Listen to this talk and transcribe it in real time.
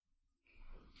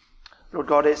Lord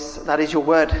God, that is your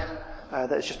word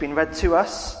that has just been read to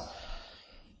us.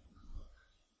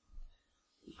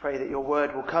 We pray that your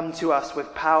word will come to us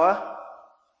with power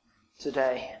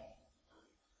today.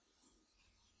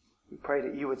 We pray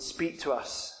that you would speak to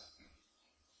us,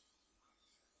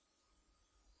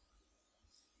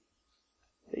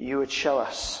 that you would show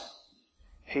us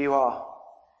who you are,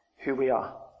 who we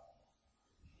are.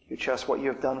 You would show us what you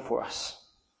have done for us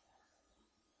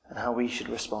and how we should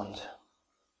respond.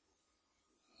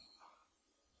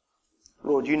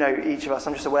 Lord, you know each of us.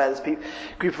 I'm just aware there's a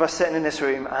group of us sitting in this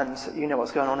room, and you know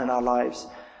what's going on in our lives,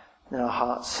 in our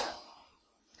hearts,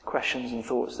 questions and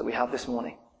thoughts that we have this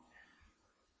morning.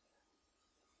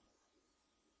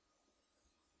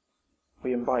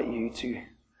 We invite you to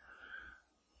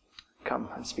come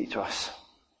and speak to us.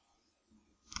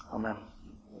 Amen.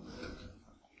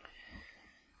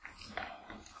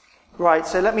 Right,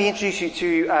 so let me introduce you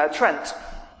to Trent.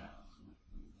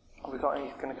 We've got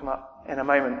he's going to come up in a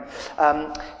moment.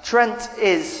 Trent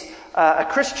is a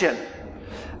Christian,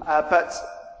 but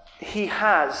he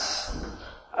has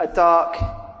a dark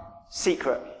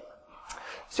secret.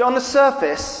 So on the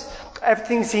surface,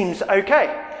 everything seems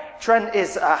okay. Trent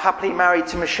is happily married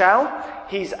to Michelle.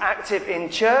 He's active in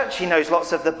church. He knows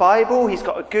lots of the Bible. He's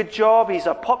got a good job. He's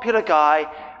a popular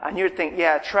guy. And you'd think,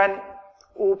 yeah, Trent,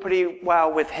 all pretty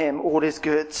well with him. All is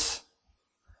good.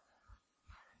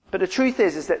 But the truth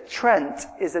is that Trent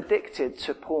is addicted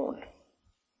to porn.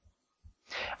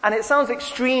 And it sounds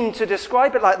extreme to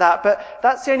describe it like that, but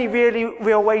that's the only really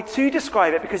real way to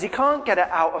describe it, because he can't get it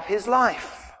out of his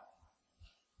life.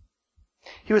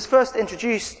 He was first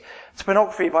introduced to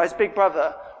pornography by his big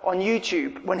brother on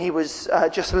YouTube when he was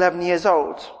just 11 years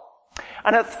old.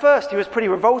 And at first he was pretty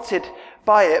revolted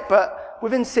by it, but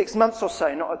within 6 months or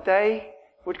so, not a day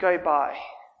would go by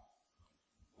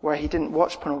where he didn't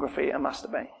watch pornography and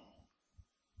masturbate.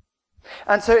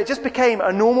 And so it just became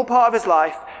a normal part of his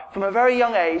life from a very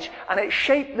young age, and it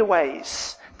shaped the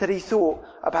ways that he thought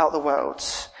about the world,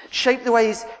 shaped the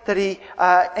ways that he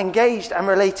engaged and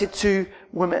related to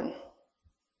women.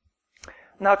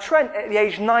 Now Trent, at the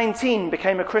age 19,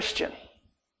 became a Christian.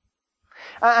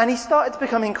 And he started to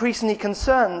become increasingly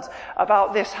concerned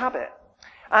about this habit.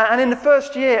 And in the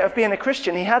first year of being a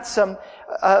Christian, he had some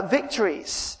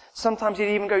victories. Sometimes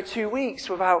he'd even go 2 weeks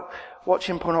without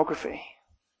watching pornography.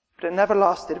 But it never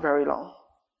lasted very long.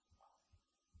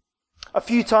 A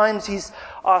few times he's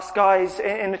asked guys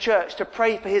in the church to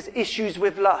pray for his issues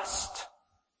with lust.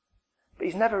 But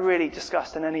he's never really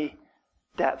discussed in any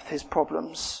depth his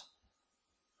problems.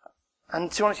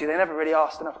 And to be honest with you, they never really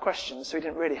asked enough questions, so he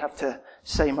didn't really have to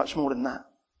say much more than that.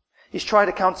 He's tried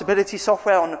accountability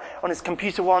software on his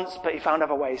computer once, but he found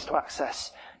other ways to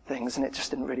access things, and it just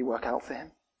didn't really work out for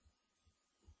him.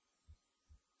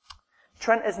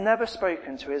 Trent has never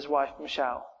spoken to his wife,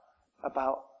 Michelle,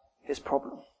 about his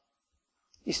problem.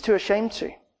 He's too ashamed to.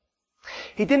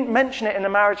 He didn't mention it in the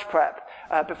marriage prep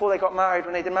before they got married,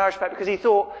 when they did marriage prep, because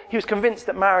he was convinced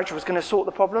that marriage was going to sort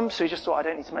the problem, so he just thought, I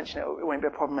don't need to mention it, it won't be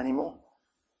a problem anymore.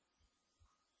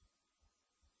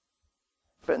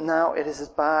 But now it is as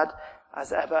bad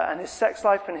as ever, and his sex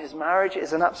life and his marriage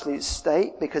is an absolute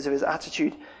state because of his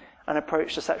attitude and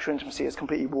approach to sexual intimacy is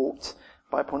completely warped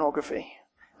by pornography.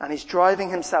 And he's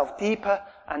driving himself deeper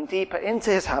and deeper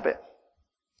into his habit.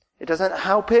 It doesn't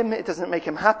help him, it doesn't make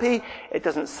him happy, it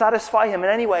doesn't satisfy him in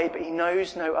any way, but he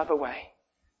knows no other way.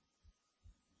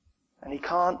 And he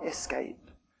can't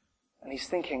escape. And he's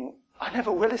thinking, I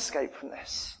never will escape from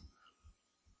this.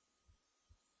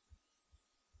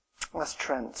 That's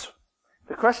Trent.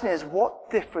 The question is, what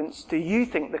difference do you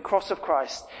think the cross of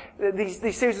Christ,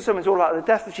 these series of sermons are all about the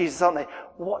death of Jesus, aren't they?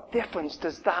 What difference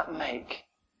does that make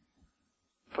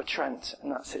for Trent in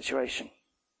that situation?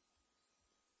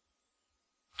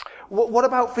 What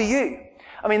about for you?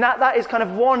 I mean, that is kind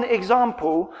of one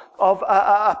example of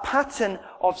a pattern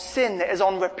of sin that is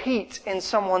on repeat in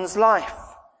someone's life.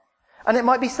 And it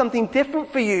might be something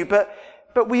different for you, but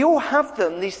we all have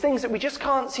them, these things that we just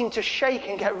can't seem to shake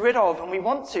and get rid of, and we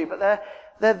want to, but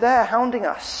they're there hounding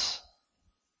us.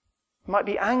 It might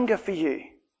be anger for you.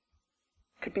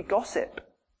 It could be gossip.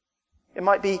 It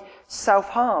might be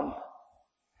self-harm.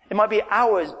 It might be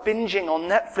hours binging on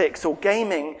Netflix or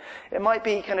gaming. It might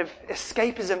be kind of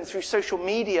escapism through social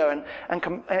media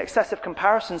and excessive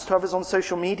comparisons to others on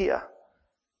social media.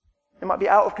 It might be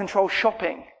out of control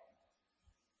shopping.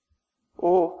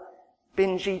 Or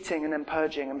binge eating and then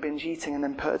purging and binge eating and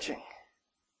then purging.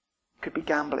 It could be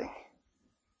gambling.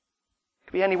 It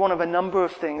could be any one of a number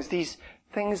of things, these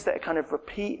things that kind of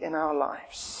repeat in our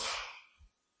lives.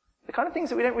 The kind of things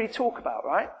that we don't really talk about,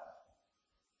 right?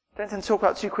 Don't tend to talk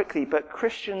about too quickly, but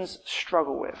Christians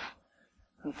struggle with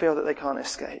and feel that they can't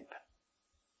escape.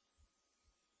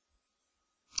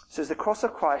 So is the cross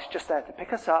of Christ just there to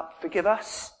pick us up, forgive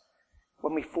us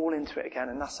when we fall into it again,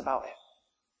 and that's about it?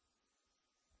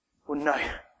 Well, no.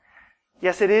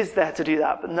 Yes, it is there to do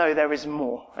that, but no, there is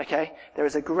more, okay? There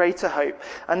is a greater hope.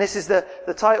 And this is the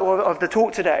title of the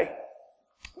talk today.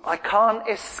 I can't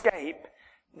escape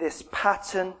this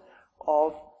pattern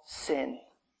of sin.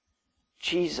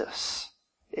 Jesus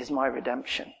is my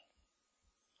redemption.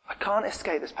 I can't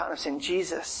escape this pattern of sin.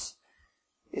 Jesus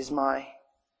is my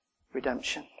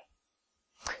redemption.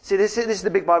 See, this is the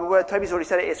big Bible word. Toby's already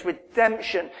said it. It's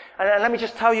redemption. And let me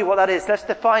just tell you what that is. Let's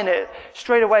define it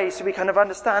straight away so we kind of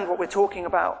understand what we're talking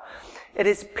about. It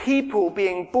is people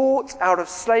being bought out of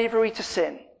slavery to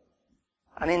sin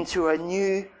and into a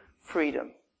new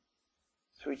freedom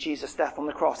through Jesus' death on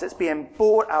the cross. It's being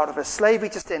bought out of a slavery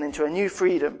to sin into a new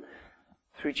freedom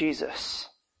through Jesus'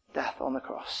 death on the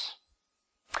cross.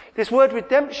 This word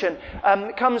redemption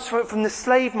comes from the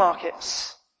slave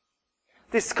markets.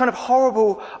 This kind of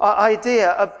horrible idea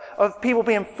of people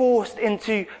being forced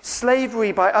into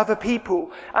slavery by other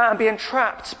people and being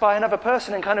trapped by another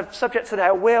person and kind of subject to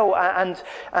their will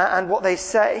and what they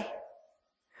say.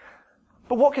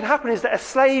 But what could happen is that a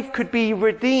slave could be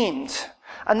redeemed.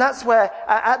 And that's where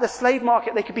at the slave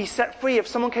market they could be set free if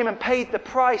someone came and paid the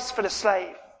price for the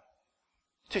slave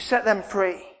to set them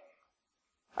free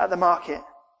at the market.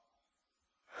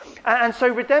 And so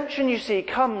redemption, you see,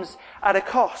 comes at a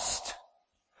cost.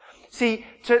 See,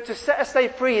 to set a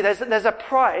slave free, there's a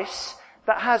price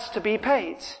that has to be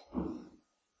paid.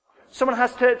 Someone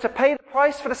has to pay the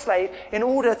price for the slave in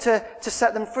order to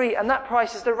set them free, and that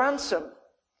price is the ransom.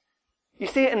 You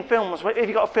see it in films, if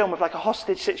you've got a film of like a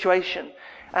hostage situation,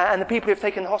 and the people who have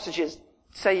taken hostages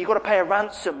say you've got to pay a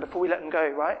ransom before we let them go,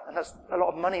 right? And that's a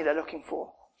lot of money they're looking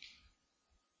for.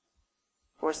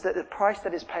 Or it's the price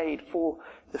that is paid for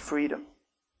the freedom.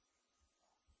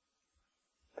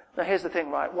 Now here's the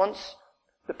thing, right? Once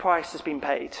the price has been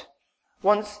paid,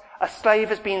 once a slave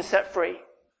has been set free,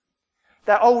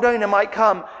 their old owner might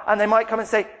come and they might come and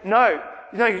say, no,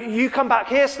 you come back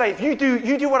here, slave. You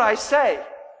do what I say.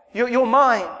 You're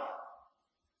mine.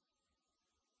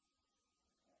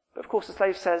 But of course the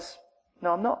slave says,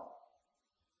 no, I'm not.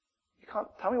 You can't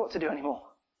tell me what to do anymore.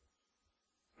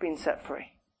 I've been set free.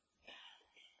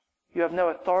 You have no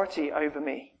authority over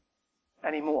me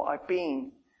anymore. I've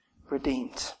been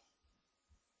redeemed.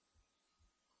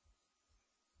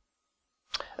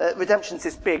 Redemption is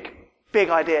this big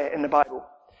idea in the Bible.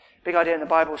 Big idea in the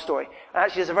Bible story. And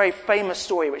actually there's a very famous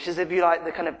story, which is, if you like,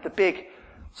 the big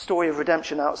story of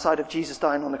redemption outside of Jesus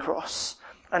dying on the cross.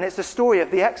 And it's the story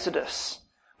of the Exodus,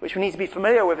 which we need to be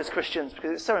familiar with as Christians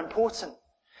because it's so important.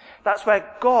 That's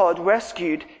where God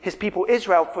rescued his people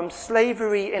Israel from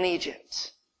slavery in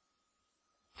Egypt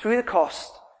through the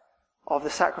cost of the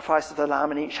sacrifice of the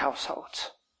lamb in each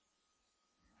household.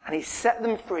 And he set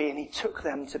them free and he took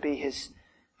them to be his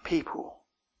people.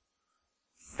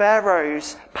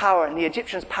 Pharaoh's power and the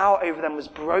Egyptians' power over them was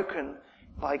broken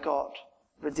by God,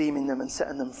 redeeming them and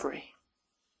setting them free.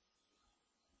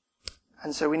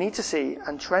 And so we need to see,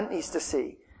 and Trent needs to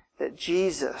see, that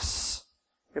Jesus,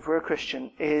 if we're a Christian,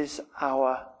 is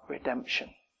our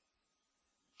redemption.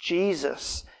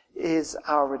 Jesus is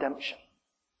our redemption.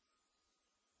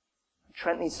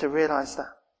 Trent needs to realize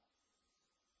that.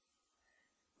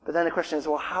 But then the question is,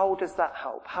 well, how does that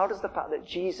help? How does the fact that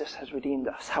Jesus has redeemed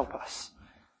us help us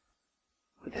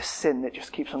with this sin that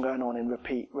just keeps on going on in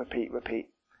repeat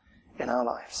in our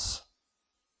lives?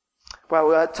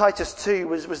 Well, Titus 2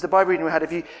 was the Bible reading we had.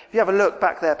 If you have a look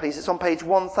back there, please. It's on page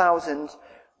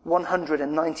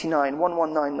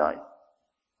 1199.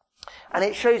 And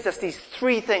it shows us these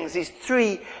three things, these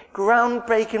three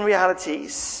groundbreaking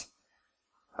realities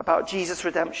about Jesus'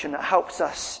 redemption that helps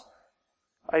us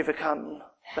overcome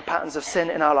the patterns of sin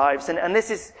in our lives. And this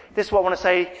is what I want to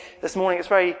say this morning. It's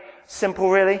very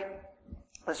simple, really.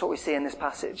 That's what we see in this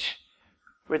passage.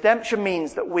 Redemption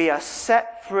means that we are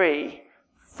set free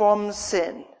from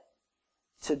sin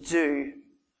to do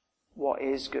what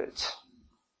is good. So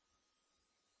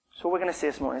what we're going to see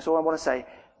this morning. That's all I want to say.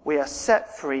 We are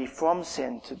set free from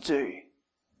sin to do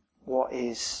what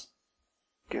is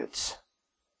good.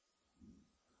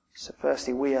 So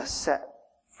firstly, we are set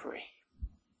free.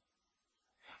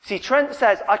 See, Trent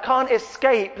says, I can't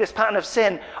escape this pattern of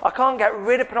sin. I can't get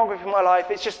rid of pornography in my life.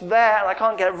 It's just there and I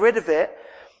can't get rid of it.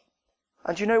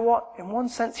 And you know what? In one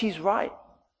sense, he's right.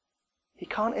 He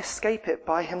can't escape it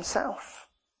by himself.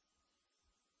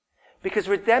 Because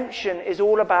redemption is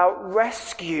all about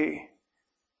rescue.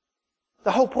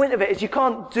 The whole point of it is you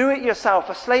can't do it yourself.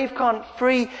 A slave can't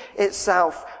free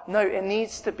itself. No, it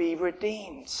needs to be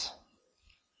redeemed.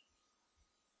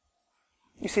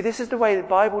 You see, this is the way the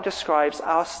Bible describes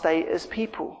our state as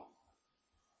people.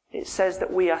 It says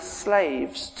that we are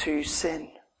slaves to sin.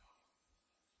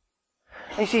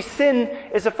 And you see, sin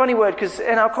is a funny word because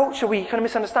in our culture we kind of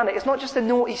misunderstand it. It's not just the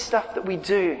naughty stuff that we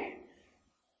do.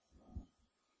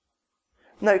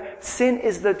 No, sin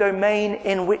is the domain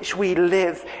in which we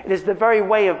live. It is the very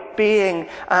way of being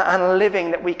and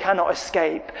living that we cannot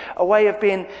escape. A way of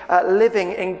being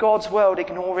living in God's world,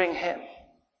 ignoring Him.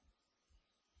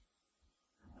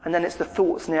 And then it's the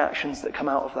thoughts and the actions that come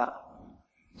out of that.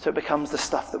 So it becomes the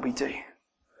stuff that we do.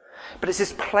 But it's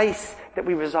this place that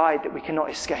we reside that we cannot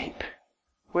escape.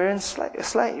 We're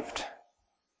enslaved.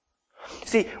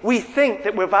 See, we think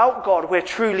that without God we're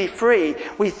truly free.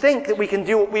 We think that we can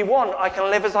do what we want. I can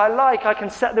live as I like. I can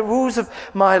set the rules of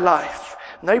my life.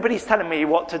 Nobody's telling me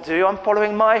what to do. I'm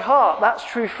following my heart. That's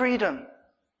true freedom.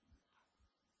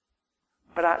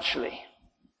 But actually,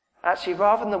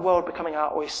 rather than the world becoming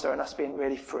our oyster and us being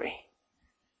really free,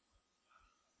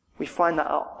 we find that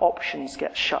our options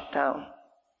get shut down.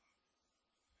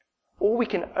 All we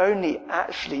can only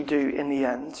actually do in the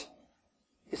end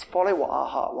is follow what our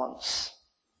heart wants,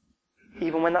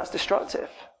 even when that's destructive.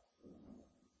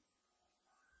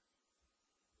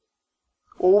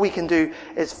 All we can do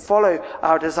is follow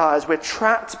our desires. We're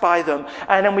trapped by them,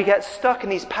 and then we get stuck in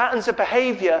these patterns of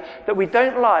behavior that we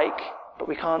don't like, but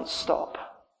we can't stop.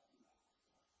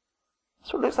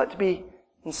 That's what it looks like to be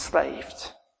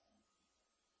enslaved.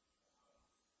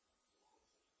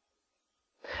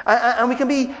 And we can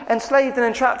be enslaved and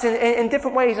entrapped in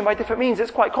different ways and by different means. It's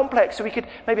quite complex. So we could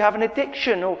maybe have an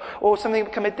addiction or something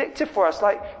become addictive for us,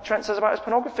 like Trent says about his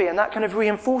pornography, and that kind of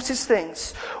reinforces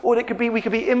things. Or it could be we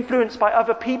could be influenced by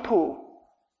other people,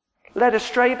 led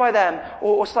astray by them,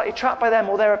 or slightly trapped by them,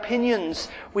 or their opinions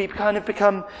we kind of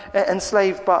become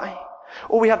enslaved by.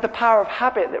 Or we have the power of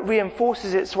habit that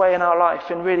reinforces its way in our life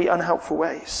in really unhelpful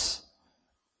ways.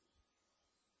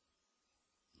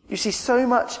 You see, so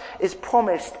much is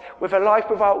promised with a life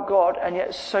without God, and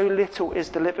yet so little is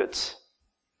delivered.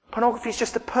 Pornography is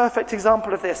just a perfect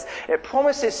example of this. It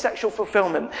promises sexual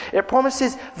fulfillment. It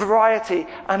promises variety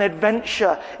and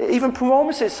adventure. It even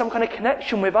promises some kind of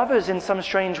connection with others in some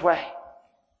strange way.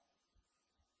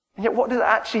 And yet what does it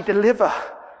actually deliver?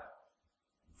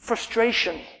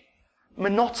 Frustration,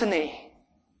 monotony,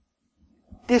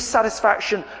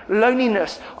 dissatisfaction,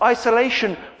 loneliness,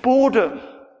 isolation, boredom.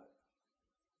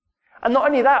 And not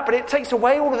only that, but it takes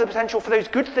away all of the potential for those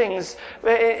good things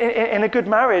in a good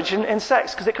marriage, in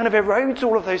sex, because it kind of erodes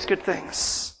all of those good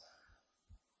things.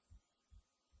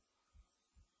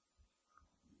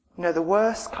 You know, the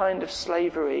worst kind of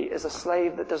slavery is a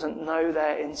slave that doesn't know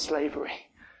they're in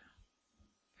slavery.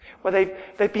 Where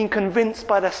they've been convinced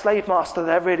by their slave master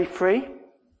they're really free,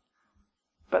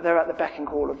 but they're at the beck and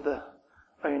call of the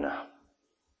owner.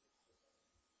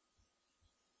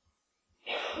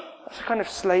 That's the kind of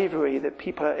slavery that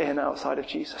people are in outside of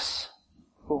Jesus.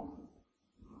 Oh,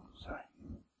 sorry.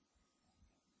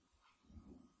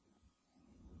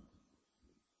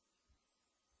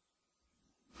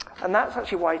 And that's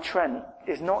actually why Trent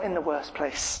is not in the worst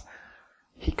place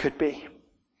he could be.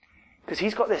 Because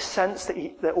he's got this sense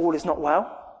that all is not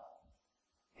well.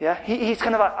 Yeah, he's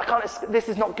kind of like, this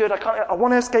is not good, I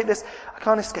want to escape this, I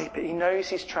can't escape it. He knows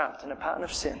he's trapped in a pattern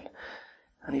of sin,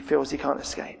 and he feels he can't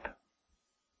escape.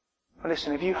 Well,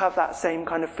 listen, if you have that same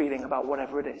kind of feeling about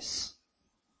whatever it is,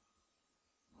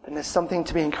 then there's something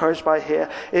to be encouraged by here.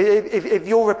 If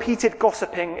your repeated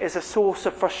gossiping is a source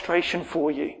of frustration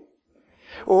for you,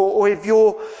 or if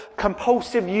your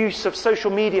compulsive use of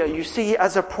social media you see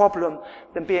as a problem,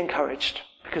 then be encouraged,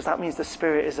 because that means the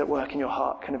Spirit is at work in your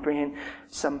heart, kind of bringing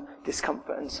some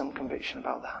discomfort and some conviction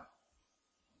about that.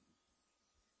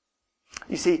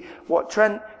 You see, what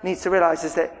Trent needs to realize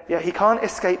is that, he can't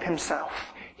escape himself.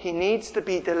 He needs to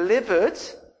be delivered,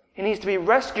 he needs to be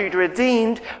rescued,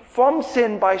 redeemed from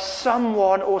sin by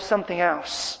someone or something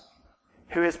else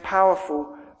who is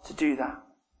powerful to do that.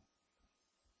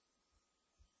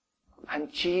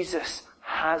 And Jesus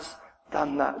has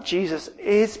done that. Jesus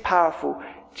is powerful.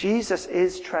 Jesus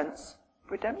is Trent's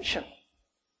redemption.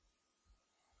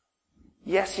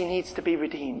 Yes, he needs to be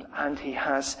redeemed, and he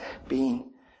has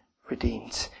been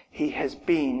redeemed. He has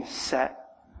been set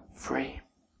free.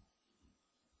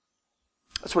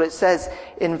 That's what it says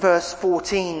in verse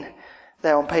 14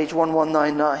 there on page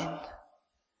 1199. It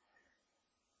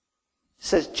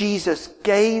says, Jesus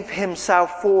gave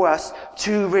himself for us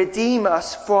to redeem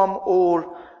us from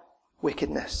all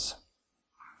wickedness.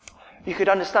 You could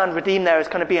understand redeem there as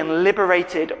kind of being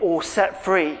liberated or set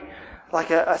free. like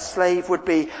a slave would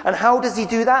be. And how does he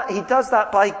do that? He does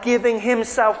that by giving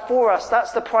himself for us.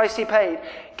 That's the price he paid,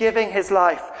 giving his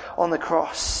life on the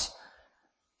cross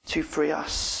to free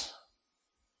us.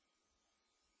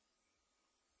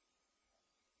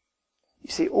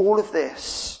 You see, all of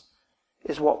this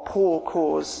is what Paul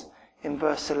calls in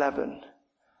verse 11,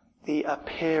 the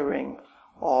appearing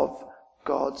of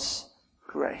God's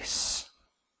grace.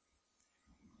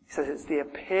 He says it's the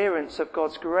appearance of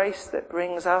God's grace that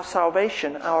brings our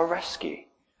salvation, our rescue.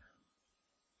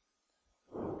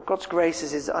 God's grace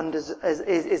is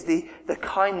the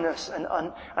kindness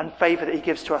and favour that he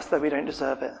gives to us, though we don't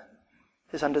deserve it.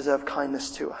 His undeserved kindness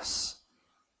to us.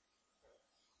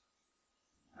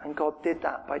 And God did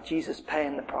that by Jesus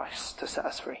paying the price to set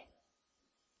us free.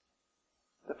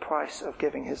 The price of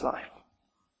giving his life.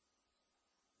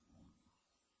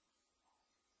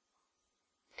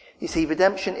 You see,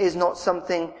 redemption is not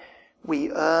something we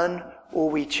earn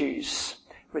or we choose.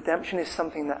 Redemption is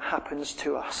something that happens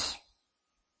to us.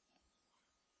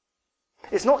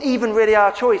 It's not even really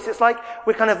our choice. It's like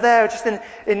we're kind of there just in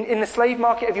the slave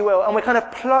market, if you will, and we're kind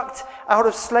of plucked out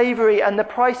of slavery and the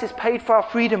price is paid for our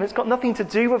freedom. It's got nothing to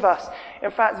do with us.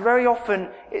 In fact, very often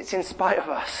it's in spite of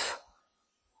us.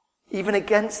 Even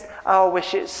against our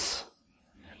wishes.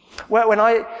 When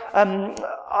I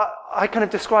kind of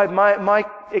describe my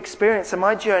experience and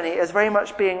my journey as very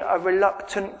much being a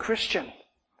reluctant Christian.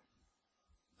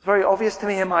 It's very obvious to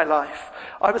me in my life.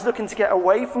 I was looking to get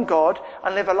away from God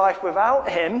and live a life without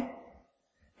him,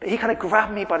 but he kind of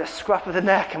grabbed me by the scruff of the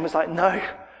neck and was like, no.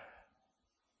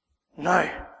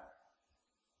 I'm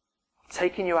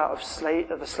taking you out of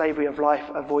the slavery of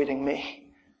life, avoiding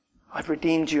me. I've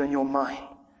redeemed you and you're mine.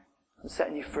 I'm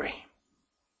setting you free.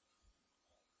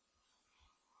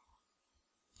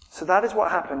 So that is what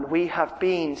happened. We have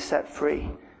been set free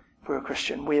for a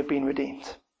Christian. We have been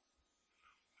redeemed.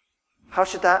 How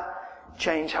should that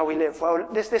change how we live? Well,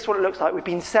 this is what it looks like. We've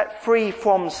been set free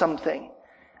from something,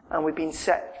 and we've been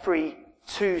set free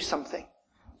to something.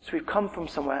 So we've come from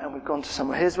somewhere and we've gone to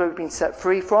somewhere. Here's where we've been set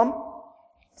free from.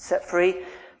 Set free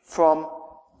from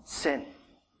sin.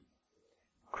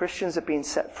 Christians have been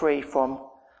set free from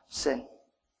sin.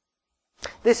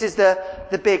 This is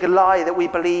the big lie that we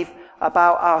believe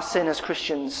about our sin as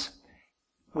Christians.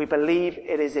 We believe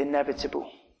it is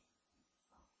inevitable.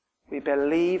 We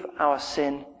believe our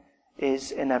sin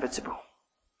is inevitable.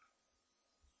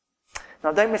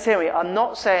 Now don't mishear me. I'm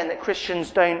not saying that Christians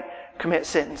don't commit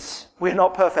sins. We're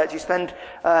not perfect. You spent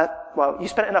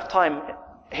enough time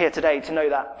here today to know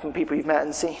that from people you've met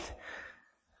and seen.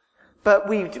 But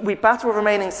we battle with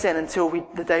remaining sin until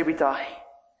the day we die.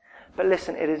 But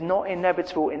listen, it is not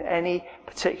inevitable in any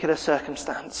particular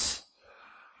circumstance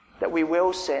that we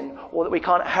will sin or that we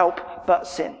can't help but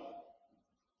sin.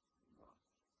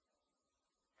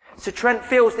 So Trent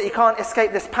feels that he can't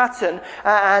escape this pattern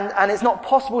and it's not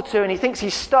possible to, and he thinks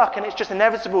he's stuck and it's just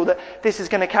inevitable that this is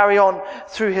going to carry on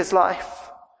through his life.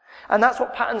 And that's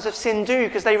what patterns of sin do,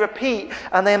 because they repeat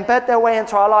and they embed their way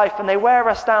into our life and they wear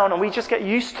us down and we just get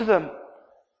used to them.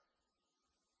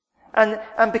 And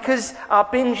because our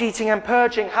binge eating and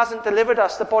purging hasn't delivered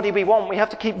us the body we want, we have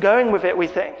to keep going with it, we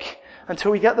think,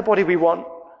 until we get the body we want.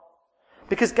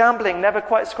 Because gambling never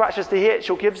quite scratches the itch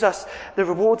or gives us the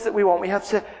rewards that we want, we have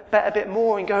to bet a bit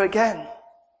more and go again.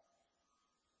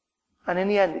 And in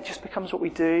the end, it just becomes what we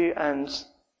do, and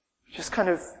just kind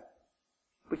of,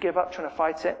 we give up trying to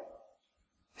fight it.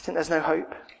 We think there's no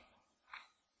hope.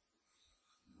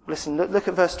 Listen, look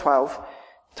at verse 12.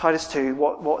 Titus 2,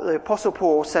 what the Apostle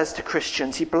Paul says to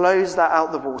Christians. He blows that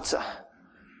out the water.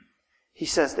 He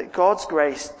says that God's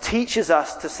grace teaches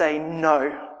us to say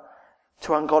no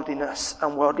to ungodliness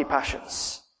and worldly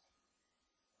passions.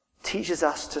 Teaches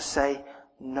us to say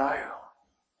no.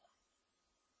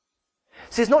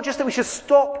 So it's not just that we should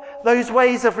stop those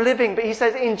ways of living, but he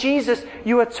says in Jesus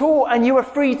you are taught and you are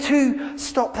free to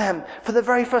stop them. For the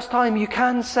very first time you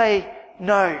can say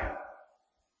no.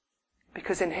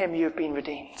 Because in him you have been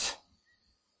redeemed.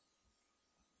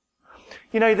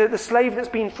 You know, the slave that's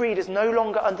been freed is no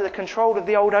longer under the control of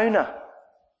the old owner.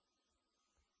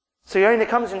 So the owner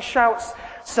comes and shouts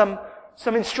some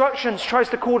instructions, tries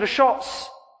to call the shots.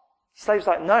 The slave's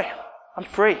like, no, I'm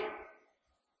free.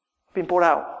 I've been bought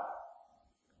out.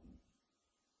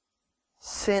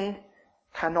 Sin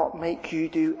cannot make you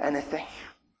do anything.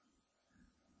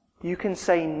 You can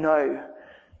say no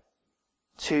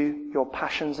to your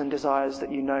passions and desires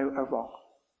that you know are wrong.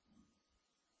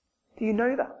 Do you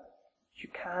know that? You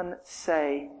can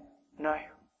say no.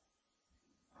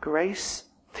 Grace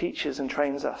teaches and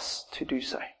trains us to do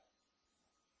so.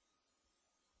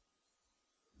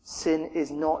 Sin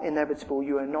is not inevitable.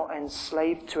 You are not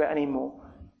enslaved to it anymore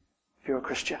if you're a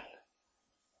Christian.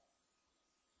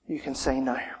 You can say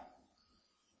no.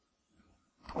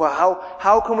 Well,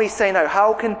 how can we say no?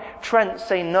 How can Trent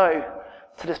say no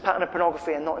to this pattern of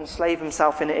pornography and not enslave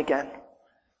himself in it again?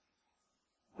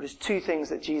 Well, there's two things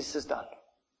that Jesus has done.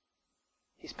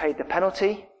 He's paid the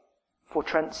penalty for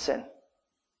Trent's sin.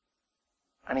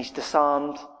 And he's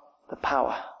disarmed the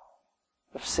power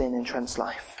of sin in Trent's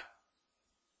life.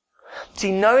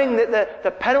 See, knowing that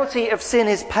the penalty of sin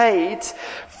is paid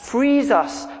frees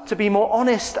us to be more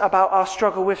honest about our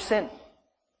struggle with sin.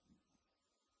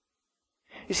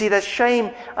 You see, there's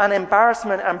shame and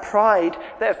embarrassment and pride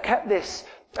that have kept this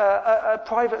a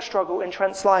private struggle in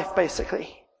Trent's life,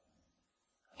 basically.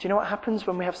 Do you know what happens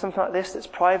when we have something like this that's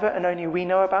private and only we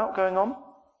know about going on?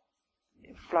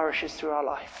 It flourishes through our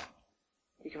life.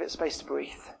 We give it space to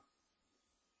breathe.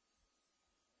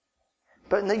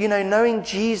 But, knowing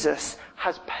Jesus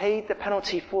has paid the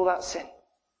penalty for that sin,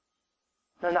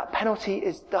 and that penalty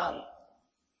is done,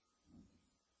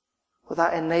 well,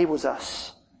 that enables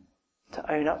us to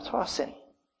own up to our sin.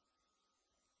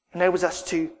 Enables us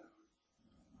to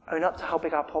own up to how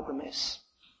big our problem is.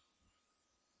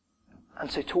 And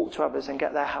so talk to others and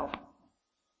get their help.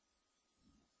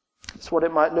 It's what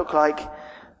it might look like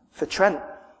for Trent.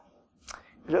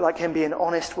 It looked like him being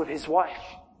honest with his wife,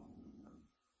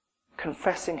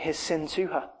 confessing his sin to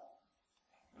her.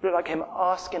 It looked like him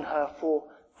asking her for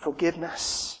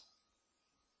forgiveness.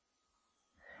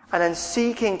 And then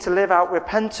seeking to live out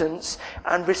repentance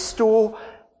and restore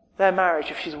their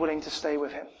marriage if she's willing to stay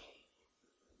with him.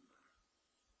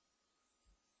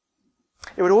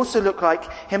 It would also look like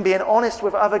him being honest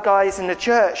with other guys in the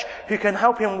church who can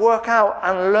help him work out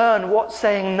and learn what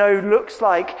saying no looks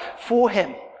like for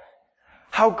him.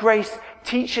 How grace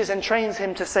teaches and trains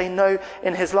him to say no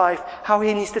in his life. How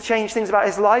he needs to change things about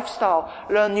his lifestyle,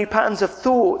 learn new patterns of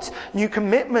thought, new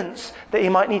commitments that he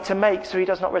might need to make so he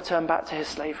does not return back to his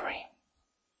slavery.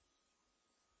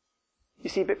 You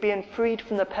see, but being freed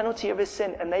from the penalty of his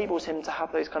sin enables him to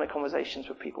have those kind of conversations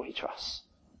with people he trusts.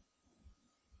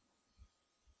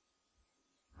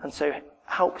 And so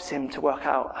helps him to work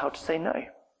out how to say no.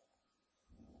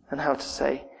 And how to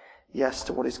say yes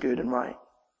to what is good and right.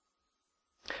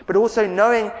 But also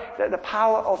knowing that the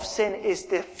power of sin is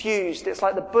diffused. It's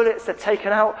like the bullets are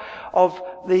taken out of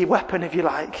the weapon, if you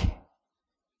like.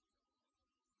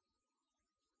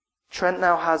 Trent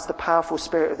now has the powerful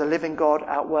Spirit of the living God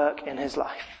at work in his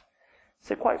life.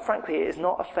 So quite frankly, it is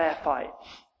not a fair fight.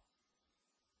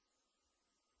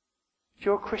 If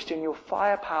you're a Christian, your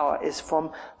firepower is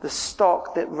from the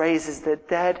stock that raises the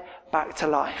dead back to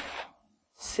life.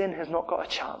 Sin has not got a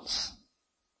chance.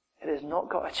 It has not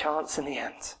got a chance in the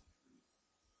end.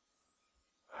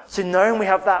 So knowing we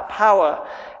have that power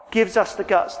gives us the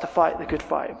guts to fight the good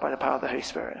fight by the power of the Holy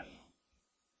Spirit.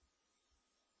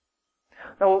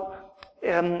 Now,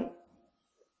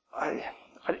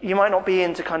 you might not be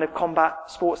into kind of combat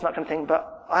sports and that kind of thing,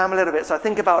 but I am a little bit, so I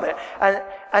think about it.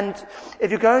 And if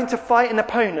you're going to fight an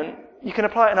opponent, you can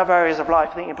apply it in other areas of life.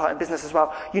 I think you can apply it in business as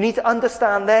well. You need to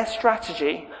understand their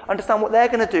strategy, understand what they're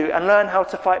going to do, and learn how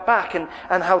to fight back and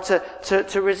how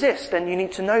to resist. And you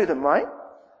need to know them, right?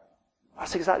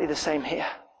 That's exactly the same here.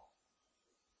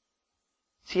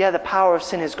 So yeah, the power of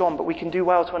sin is gone, but we can do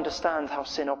well to understand how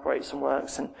sin operates and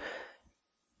works. And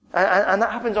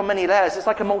that happens on many layers. It's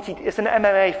like it's an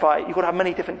MMA fight. You've got to have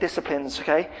many different disciplines,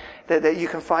 okay, that you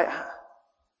can fight at.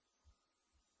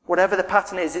 Whatever the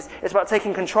pattern is, it's about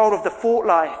taking control of the thought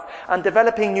life and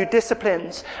developing new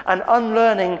disciplines and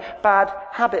unlearning bad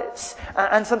habits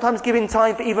and sometimes giving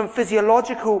time for even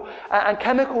physiological and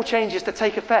chemical changes to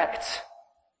take effect.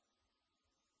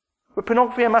 With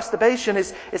pornography and masturbation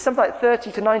is something like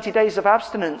 30 to 90 days of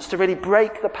abstinence to really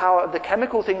break the power of the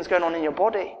chemical things going on in your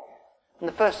body. And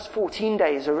the first 14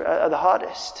 days are the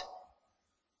hardest.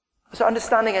 So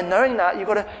understanding and knowing that, you've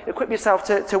got to equip yourself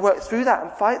to work through that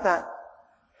and fight that.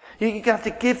 You're going to have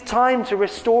to give time to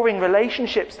restoring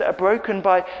relationships that are broken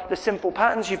by the sinful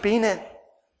patterns you've been in.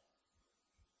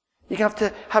 You're going to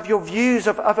have to have your views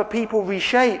of other people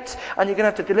reshaped, and you're going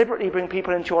to have to deliberately bring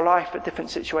people into your life at different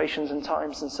situations and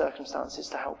times and circumstances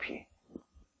to help you.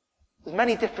 There's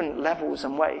many different levels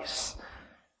and ways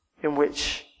in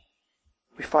which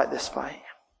we fight this fight.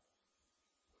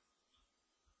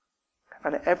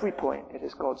 And at every point, it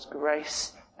is God's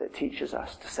grace that teaches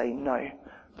us to say no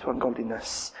to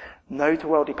ungodliness, no to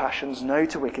worldly passions, no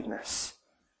to wickedness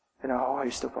in a whole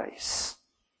host of ways.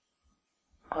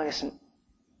 Listen,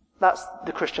 that's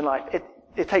the Christian life.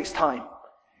 It takes time.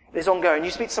 It's ongoing.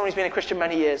 You speak to someone who's been a Christian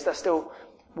many years, they're still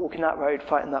walking that road,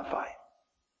 fighting that fight.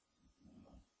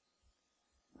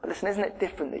 But listen, isn't it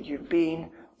different that you've been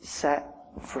set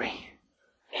free?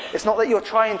 It's not that you're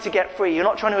trying to get free. You're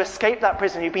not trying to escape that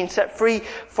prison. You've been set free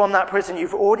from that prison.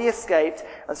 You've already escaped,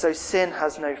 and so sin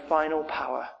has no final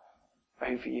power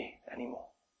over you anymore.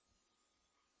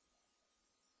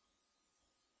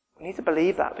 We need to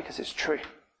believe that because it's true.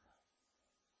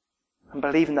 And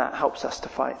believing that helps us to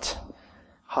fight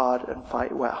hard and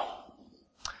fight well.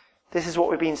 This is what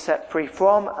we've been set free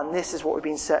from, and this is what we've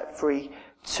been set free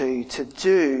to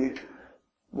do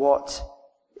what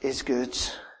is good.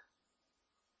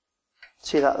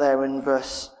 See that there in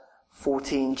verse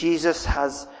 14. Jesus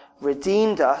has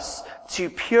redeemed us to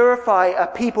purify a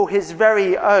people his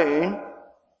very own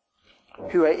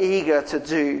who are eager to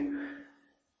do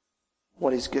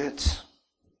what is good.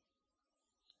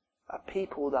 A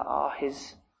people that are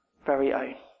his very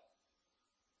own.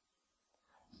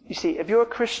 You see, if you're a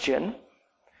Christian,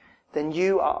 then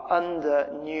you are under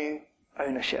new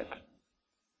ownership.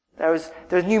 There's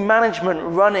new management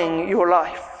running your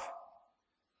life.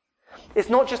 It's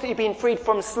not just that you've been freed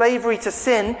from slavery to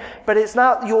sin, but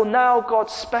you're now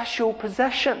God's special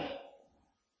possession.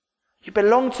 You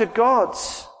belong to God.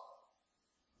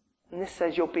 And this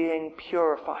says you're being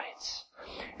purified.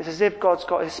 It's as if God's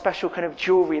got his special kind of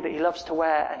jewelry that he loves to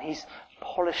wear, and he's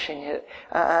polishing it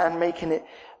and making it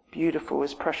beautiful,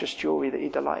 his precious jewelry that he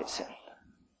delights in.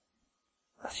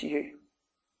 That's you.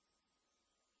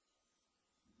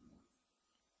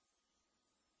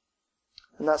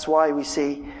 And that's why we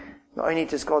see, not only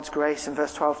does God's grace in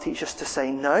verse 12 teach us to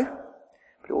say no,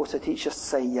 but it also teaches us to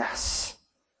say yes.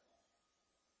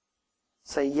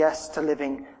 Say yes to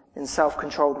living in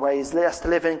self-controlled ways, yes to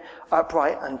living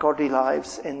upright and godly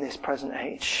lives in this present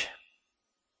age.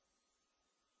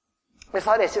 It's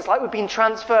like this. It's like we've been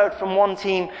transferred from one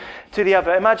team to the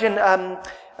other. Imagine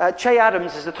Che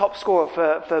Adams is the top scorer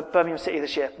for Birmingham City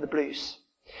this year for the Blues.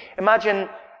 Imagine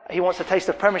he wants a taste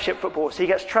of Premiership football, so he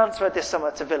gets transferred this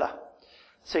summer to Villa,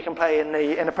 so he can play in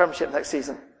the Premiership next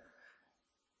season.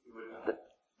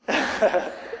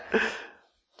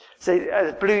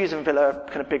 So Blues and Villa are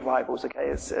kind of big rivals.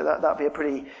 Okay, that'd be a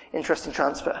pretty interesting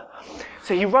transfer.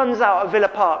 So he runs out of Villa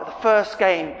Park, the first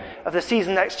game of the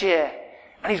season next year,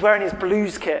 and he's wearing his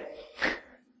Blues kit.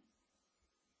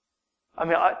 I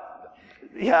mean,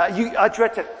 I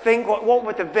dread to think what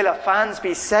would the Villa fans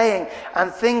be saying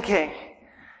and thinking.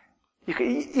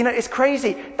 You know, it's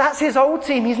crazy. That's his old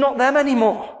team. He's not them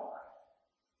anymore.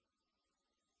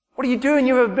 What are you doing?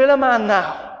 You're a Villa man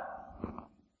now.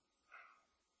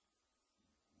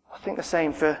 I think the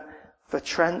same for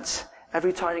Trent.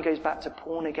 Every time he goes back to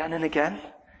pawn again and again,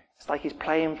 it's like he's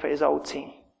playing for his old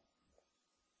team.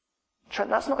 Trent,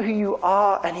 that's not who you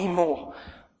are anymore.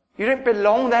 You don't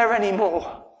belong there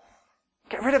anymore.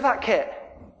 Get rid of that kit.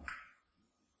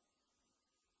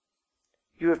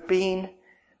 You have been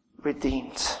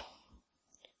redeemed.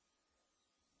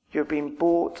 You have been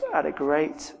bought at a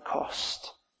great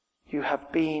cost. You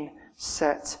have been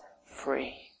set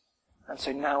free. And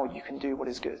so now you can do what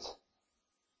is good.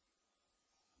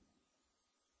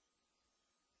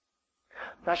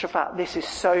 In actual fact, this is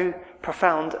so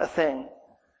profound a thing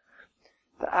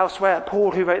that elsewhere,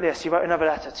 Paul, who wrote this, he wrote another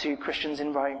letter to Christians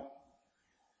in Rome.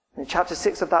 In chapter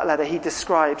 6 of that letter, he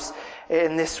describes it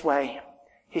in this way.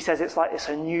 He says it's like it's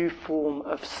a new form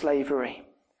of slavery,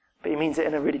 but he means it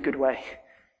in a really good way.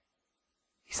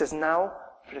 He says, now,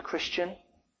 for the Christian,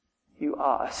 you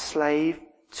are a slave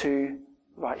to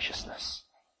righteousness.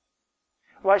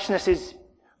 Righteousness is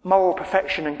moral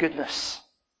perfection and goodness.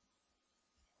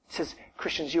 He says,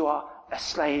 Christians, you are a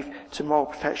slave to moral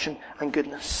perfection and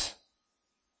goodness.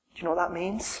 Do you know what that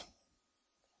means?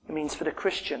 It means for the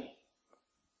Christian,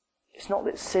 it's not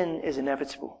that sin is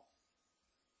inevitable.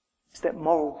 It's that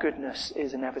moral goodness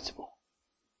is inevitable.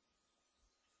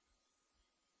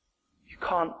 You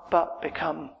can't but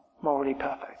become morally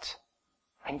perfect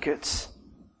and good.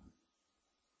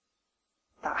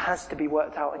 That has to be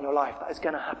worked out in your life. That is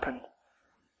going to happen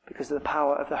because of the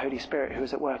power of the Holy Spirit who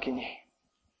is at work in you.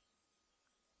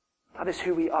 That is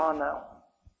who we are now.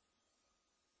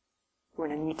 We're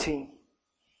in a new team.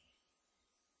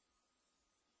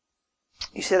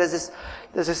 You see, there's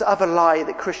this other lie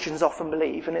that Christians often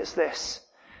believe, and it's this.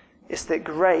 It's that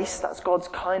grace, that's God's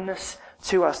kindness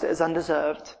to us that is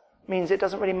undeserved, means it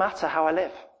doesn't really matter how I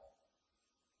live.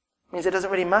 It means it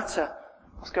doesn't really matter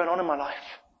what's going on in my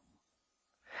life.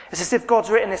 It's as if God's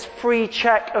written this free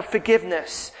check of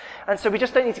forgiveness, and so we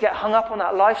just don't need to get hung up on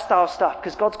that lifestyle stuff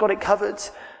because God's got it covered.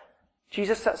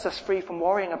 Jesus sets us free from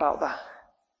worrying about that.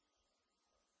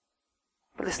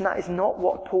 But listen, that is not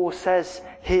what Paul says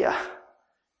here.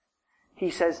 He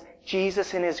says,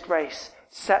 Jesus in his grace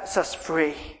sets us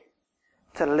free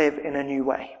to live in a new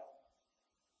way.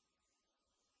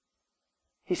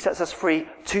 He sets us free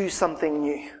to something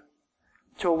new,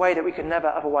 to a way that we could never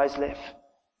otherwise live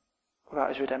without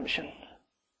his redemption.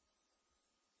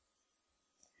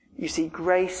 You see,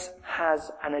 grace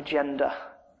has an agenda.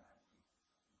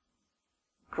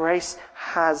 Grace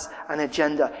has an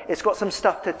agenda. It's got some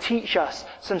stuff to teach us,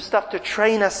 some stuff to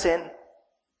train us in.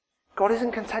 God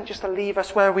isn't content just to leave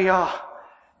us where we are,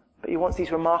 but he wants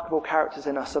these remarkable characters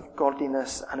in us of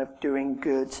godliness and of doing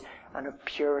good and of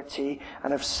purity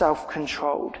and of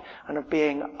self-controlled and of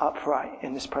being upright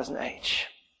in this present age.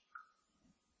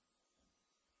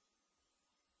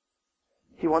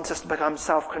 He wants us to become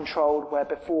self-controlled where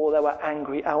before there were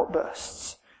angry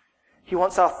outbursts. He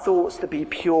wants our thoughts to be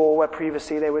pure where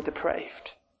previously they were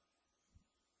depraved.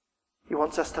 He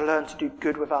wants us to learn to do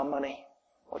good with our money,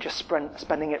 or just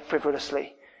spending it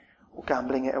frivolously, or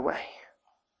gambling it away.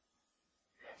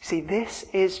 See, this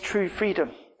is true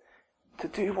freedom. To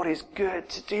do what is good,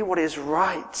 to do what is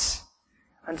right,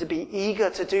 and to be eager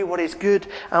to do what is good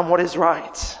and what is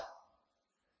right.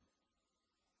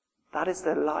 That is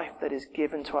the life that is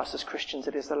given to us as Christians.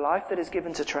 It is the life that is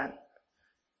given to Trent,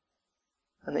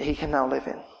 and that he can now live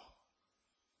in.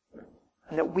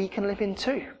 And that we can live in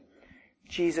too.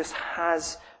 Jesus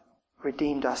has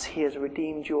redeemed us. He has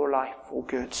redeemed your life for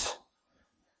good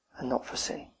and not for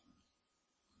sin.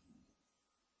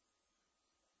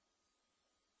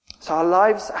 So our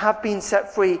lives have been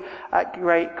set free at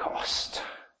great cost.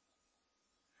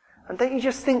 And don't you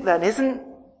just think then, isn't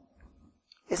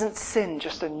sin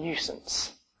just a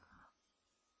nuisance?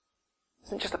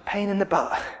 Isn't it just a pain in the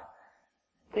butt?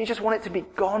 Don't you just want it to be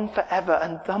gone forever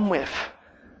and done with?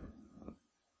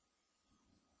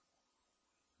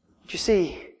 Do you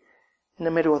see in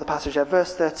the middle of the passage there,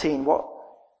 verse 13, what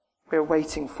we're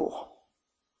waiting for?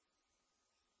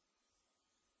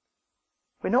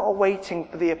 We're not awaiting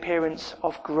for the appearance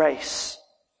of grace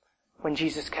when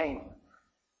Jesus came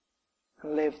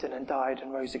and lived and then died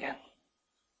and rose again.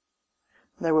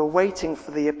 No, we're waiting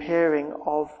for the appearing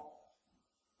of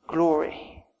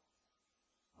glory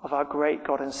of our great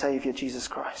God and Saviour, Jesus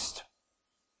Christ.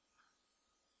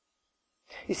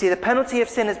 You see, the penalty of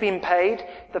sin has been paid,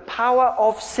 the power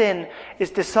of sin is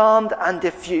disarmed and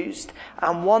diffused,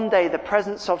 and one day the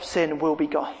presence of sin will be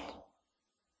gone.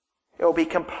 It will be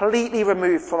completely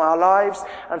removed from our lives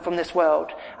and from this world.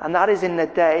 And that is in the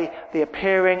day, the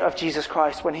appearing of Jesus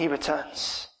Christ when he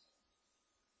returns.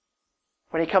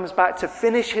 When he comes back to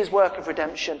finish his work of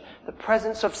redemption, the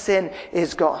presence of sin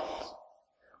is gone.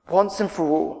 Once and for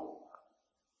all.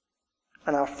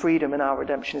 And our freedom and our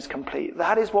redemption is complete.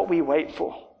 That is what we wait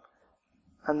for.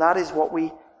 And that is what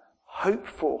we hope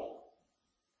for.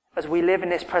 As we live in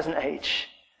this present age,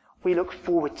 we look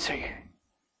forward to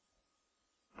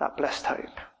that blessed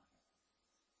hope.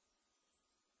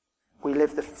 We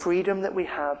live the freedom that we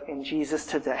have in Jesus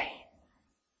today.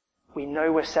 We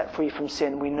know we're set free from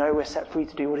sin. We know we're set free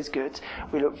to do what is good.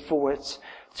 We look forward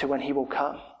to when he will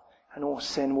come and all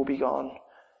sin will be gone.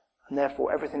 And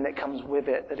therefore everything that comes with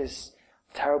it that is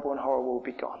terrible and horrible will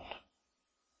be gone.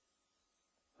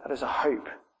 That is a hope,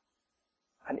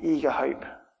 an eager hope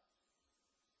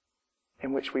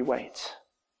in which we wait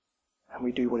and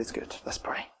we do what is good. Let's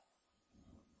pray.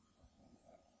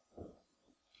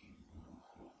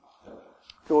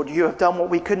 Lord, you have done what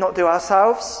we could not do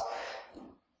ourselves.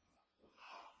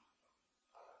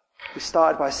 We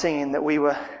started by singing that we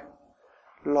were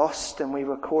lost and we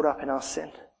were caught up in our sin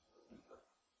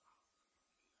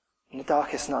in the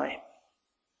darkest night.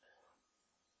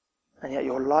 And yet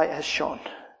your light has shone.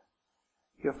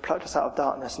 You have plucked us out of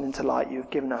darkness and into light. You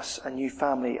have given us a new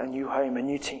family, a new home, a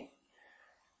new team.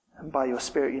 And by your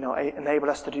Spirit, you now enable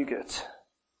us to do good.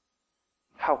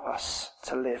 Help us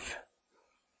to live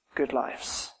good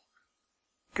lives,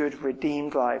 good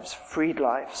redeemed lives, freed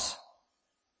lives,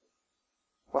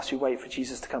 whilst we wait for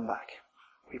Jesus to come back.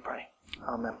 We pray.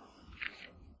 Amen.